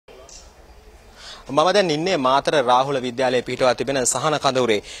මම දැන් ඉන්නේ මාතර රාහුල විද්‍යාලයේ පිහිටවා තිබෙන සහන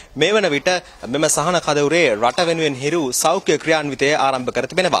කඳවුරේ. මේ වන විට මෙම සහන කඳවුරේ රට වෙනුවෙන් හිරු සෞඛ්‍ය ක්‍රියාන්විතය ආරම්භ කර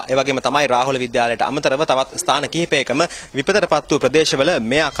තිබෙනවා. ඒ වගේම තමයි රාහුල විද්‍යාලයට අමතරව තවත් ස්ථාන කිහිපයකම විපතටපත් වූ ප්‍රදේශවල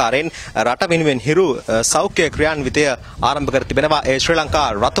මේ ආකාරයෙන් රට වෙනුවෙන් හිරු සෞඛ්‍ය ක්‍රියාන්විතය ආරම්භ කර තිබෙනවා. ඒ ශ්‍රී ලංකා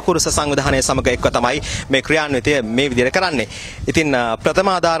රතකුරුස සංවිධානයේ සමග එක්ව තමයි මේ ක්‍රියාන්විතය මේ විදිහට කරන්නේ. ඉතින් ප්‍රථම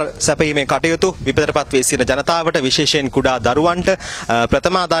ආධාර සැපයීමේ කටයුතු විපතටපත් වී සිටින ජනතාවට විශේෂයෙන් කුඩා දරුවන්ට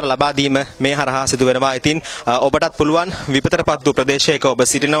ප්‍රථම ආධාර ලබා දීම මේ හරහා සිදු වෙනවා. ඉතින් ඔබටත් පුළුවන් විපතටපත් වූ ප්‍රදේශයක ඔබ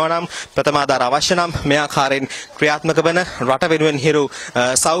සිටිනවා නම් ප්‍රථම ආධාර අවශ්‍ය නම් මේ ආකාරයෙන් ක්‍රියාත්මක වන රට වෙනුවෙන් හිරු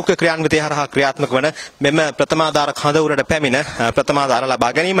සෞඛ්‍ය ක්‍රියාන්විතය හරහා ක්‍රියාත්මක වන මෙම ප්‍රථම ආධාර කඳවුරට පැමිණ ප්‍රථම ආධාර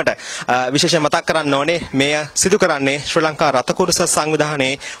ලබා ගැනීමට විශේෂයෙන් මතක් කරන්න ඕනේ මෙය සිදු කරන්නේ ශ්‍රී ලංකා රතකුරුස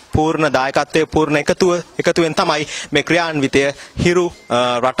සංවිධානයේ පූර්ණ දායකත්වයේ පූර්ණ එකතුවෙන් තමයි මේ ක්‍රියාන්විතය හිරු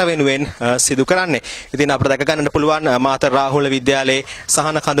රට වෙනුවෙන් සිදු කරන්නේ. ඉතින් අපිට දැක ගන්නට පුළුවන් මාතර රාහුල විද්‍යාලයේ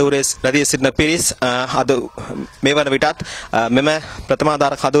සහන කඳවුරේ රැඳී සිටින පිරිස් අද මේ වන විටත් මෙම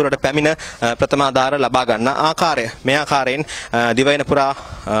ප්‍රථමාධාර කඳවුරට පැමිණ ප්‍රථමාධාර ලබා ගන්න ආකාරය මේ ආකාරයෙන් දිවයින පුරා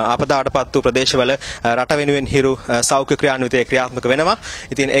ආපදාවටපත් වූ ප්‍රදේශවල රට වෙනුවෙන් හිරු සෞඛ්‍ය ක්‍රියාන්විතය ක්‍රියාත්මක වෙනවා.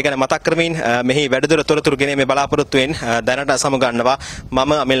 ඉතින් ඒ ගැන මතක් කරමින් මෙහි වැඩිදුර තොරතුරු ගෙනීමේ බලාපොරොත්තුවෙන් දැනට සමුගන්නවා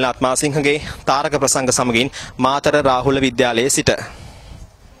මම අමිල්නාත් මාසිංහගේ තාරක ප්‍රසංග සමගින් මාතර රාහුල විද්‍යාලයේ සිට